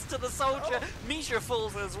drops to the soldier. Misha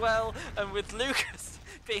falls as well, and with Lucas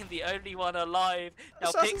being the only one alive. Now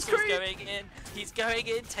Assassin's Pixel's Creed. going in. He's going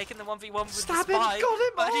in, taking the 1v1 with Stab the him, spy. got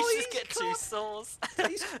him. Manages to get 2 swords.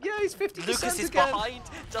 He's 50% Lucas is again. behind,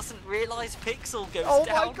 doesn't realise Pixel goes Oh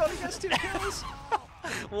down. my god, he gets 2 kills.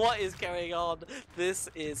 What is going on? This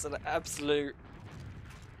is an absolute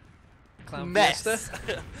Clown mess.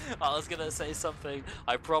 Fiesta. I was going to say something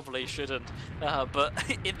I probably shouldn't, but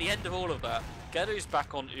in the end of all of that, Gedu's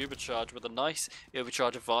back on Ubercharge with a nice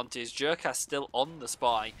Ubercharge advantage. Jerkas still on the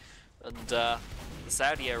spy, and the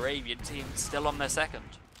Saudi Arabian team still on their second.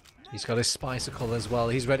 He's got his Spicicle as well.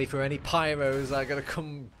 He's ready for any pyros that are going to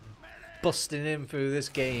come busting in through this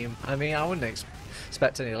game. I mean, I wouldn't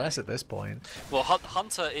expect any less at this point. Well,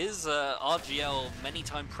 Hunter is RGL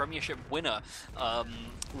many-time Premiership winner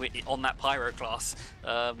on that Pyro class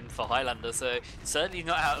for Highlander, so certainly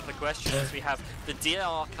not out of the question as we have the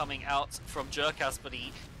DR coming out from Jerkas, but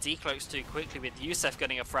he decloaks too quickly with Yusef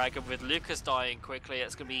getting a frag, and with Lucas dying quickly,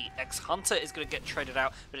 it's going to be Hunter is going to get traded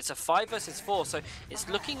out, but it's a 5 versus 4, so it's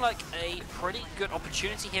looking like a pretty good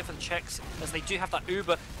opportunity here for the Czechs, as they do have that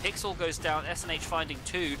Uber. Pixel goes down, SNH finding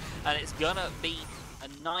 2, and it's going to be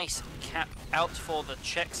a nice cap out for the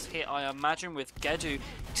Czechs here, I imagine, with Gedu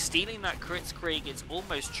stealing that Kritzkrieg. It's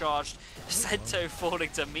almost charged. Sento falling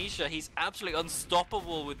to Misha. He's absolutely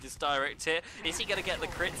unstoppable with this direct hit. Is he going to get the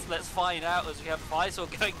crits? Let's find out as we have Faisal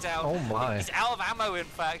going down. Oh my. He's out of ammo, in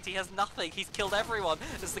fact. He has nothing. He's killed everyone.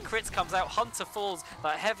 As the crits comes out, Hunter falls.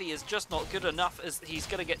 That heavy is just not good enough, as he's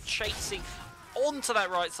going to get chasing onto that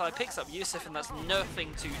right side, picks up Yusuf, and that's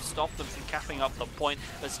nothing to stop them from capping up the point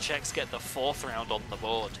as Czechs get the 4th round on the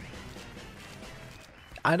board.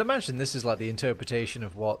 I'd imagine this is like the interpretation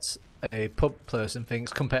of what a pub person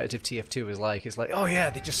thinks competitive TF2 is like. It's like, oh yeah,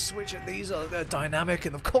 they just switch it, they're dynamic,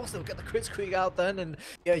 and of course they'll get the Kritzkrieg out then, and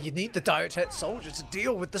yeah, you need the direct hit soldier to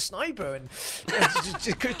deal with the sniper, and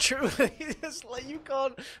truly, it's like you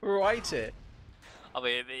can't write it. I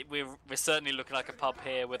mean, we're certainly looking like a pub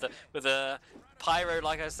here with a Pyro,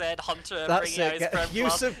 like I said, Hunter That's bringing out his it. friend.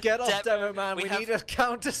 Yusuf, get off demo, man. We need a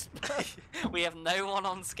counter spell. We have no one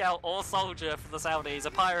on scout or soldier for the Saudis. A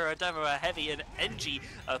Pyro, a demo, a heavy, an NG,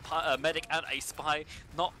 a medic, and a spy.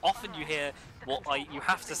 Not often you hear what you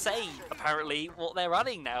have to say, apparently, what they're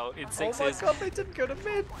running now in sixes. Oh my god, they didn't go to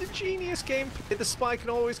mid. The genius gameplay. The spy can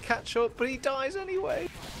always catch up, but he dies anyway.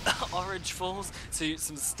 Orange falls to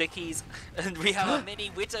some stickies, and we have a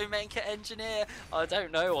mini Widowmaker engineer. I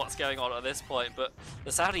don't know what's going on at this point, but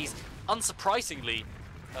the Saudis, unsurprisingly,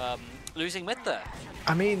 losing mid there.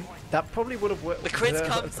 I mean, that probably would have worked. The crits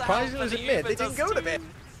comes out, surprisingly, but the mid. They Uber didn't go to does mid.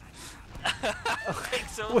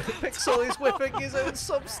 Pixel. Pixel is whipping his own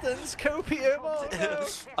substance, copium. Oh, no.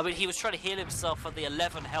 I mean, he was trying to heal himself for the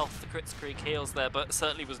 11 health the Kritzkrieg heals there, but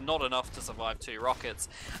certainly was not enough to survive 2 rockets.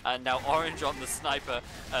 And now Orange on the sniper,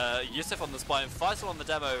 Yusuf on the spy, and Faisal on the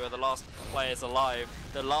demo are the last players alive.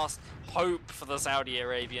 The last hope for the Saudi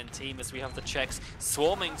Arabian team, as we have the Czechs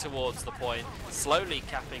swarming towards the point, slowly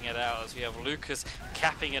capping it out, as we have Lucas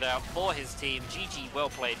capping it out for his team. GG, well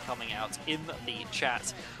played, coming out in the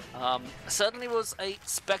chat. Certainly was a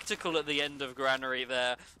spectacle at the end of Granary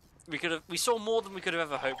there. We saw more than we could have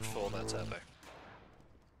ever hoped for there, Turbo.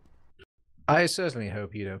 I certainly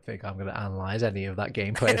hope you don't think I'm going to analyse any of that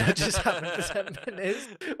gameplay that just happened for 10 minutes.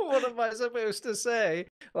 What am I supposed to say?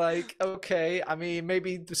 Like, okay, I mean,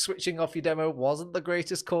 maybe the switching off your demo wasn't the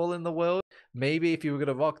greatest call in the world. Maybe if you were going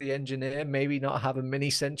to rock the engineer, maybe not have a mini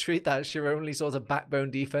sentry. That's your only sort of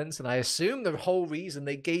backbone defense. And I assume the whole reason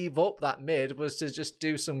they gave up that mid was to just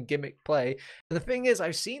do some gimmick play. And the thing is,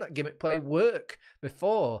 I've seen that gimmick play work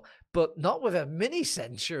before, but not with a mini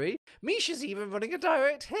sentry. Misha's even running a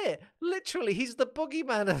direct hit. Literally, he's the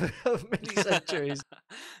boogeyman of mini sentries.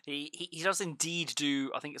 he does indeed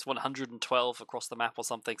do, I think it's 112 across the map or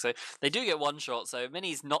something. So they do get one shot. So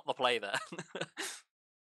mini's not the play there.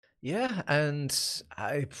 Yeah, and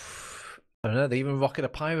I don't know, they even rocket a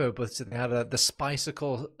pyro, but they had the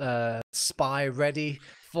Spicicle spy ready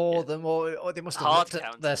for them, or they must have looked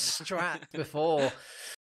at their strat before.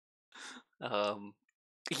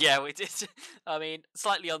 Yeah, we did. I mean,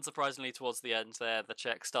 slightly unsurprisingly towards the end there, the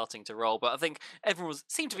Czech starting to roll, but I think everyone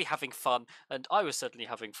seemed to be having fun, and I was certainly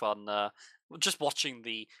having fun just watching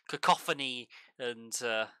the cacophony and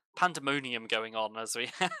pandemonium going on as we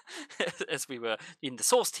as we were in the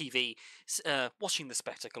Source TV, watching the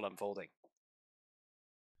spectacle unfolding.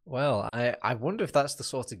 Well, I wonder if that's the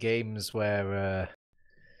sort of games where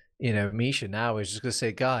Misha now is just gonna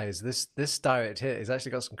say, guys, this direct hit has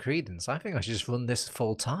actually got some credence. I think I should just run this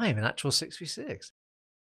full time in actual 6v6.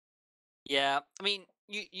 Yeah, I mean,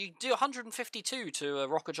 you do 152 to a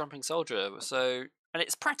rocket jumping soldier, so and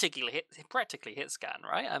it's practically hit scan,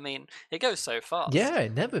 right? I mean, it goes so fast. Yeah,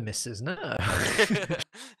 it never misses, no.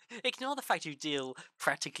 Ignore the fact you deal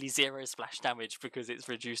practically zero splash damage because it's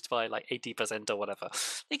reduced by like 80% or whatever.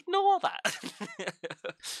 Ignore that.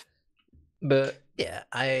 But yeah,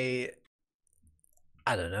 I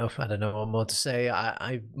don't know. I don't know what more to say.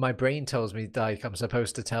 My brain tells me like I'm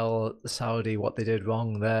supposed to tell Saudi what they did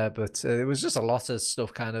wrong there, but it was just a lot of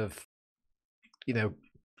stuff, kind of, you know,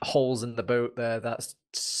 holes in the boat there. That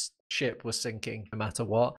ship was sinking no matter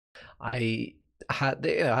what. I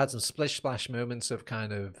had some splish splash moments of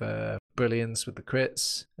kind of brilliance with the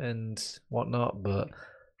crits and whatnot, but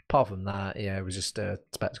apart from that, yeah, it was just a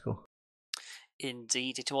spectacle.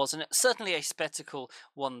 Indeed, it was, and certainly a spectacle,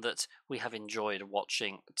 one that we have enjoyed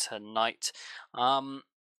watching tonight.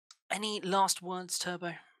 Any last words,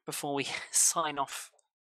 Turbo, before we sign off?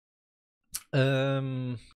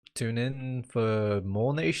 Tune in for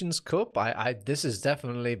more Nations Cup. This has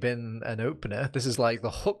definitely been an opener. This is like the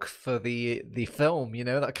hook for the film,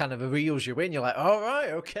 that kind of reels you in. You're like, all right,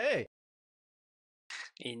 okay.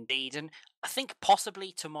 Indeed, and I think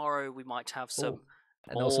possibly tomorrow we might have some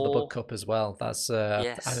Oh, and also the Bud more. Cup as well. That's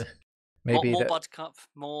Yes, maybe more that. Bud Cup,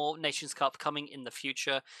 more Nations Cup coming in the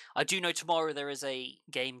future. I do know tomorrow there is a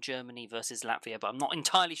game, Germany versus Latvia, but I'm not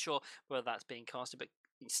entirely sure whether that's being casted. But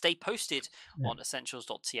stay posted Yeah. on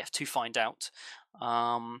essentials.tf to find out.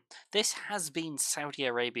 This has been Saudi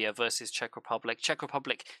Arabia versus Czech Republic. Czech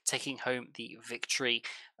Republic taking home the victory,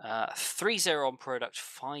 3-0 on product,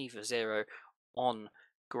 5-0 on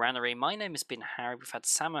Granary. My name has been Harry. We've had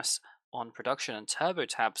Samus on production, and Turbo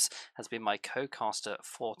Tabs has been my co-caster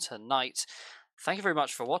for tonight. Thank you very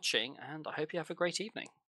much for watching, and I hope you have a great evening.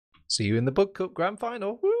 See you in the Bud Cup Grand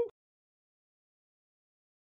Final. Woo!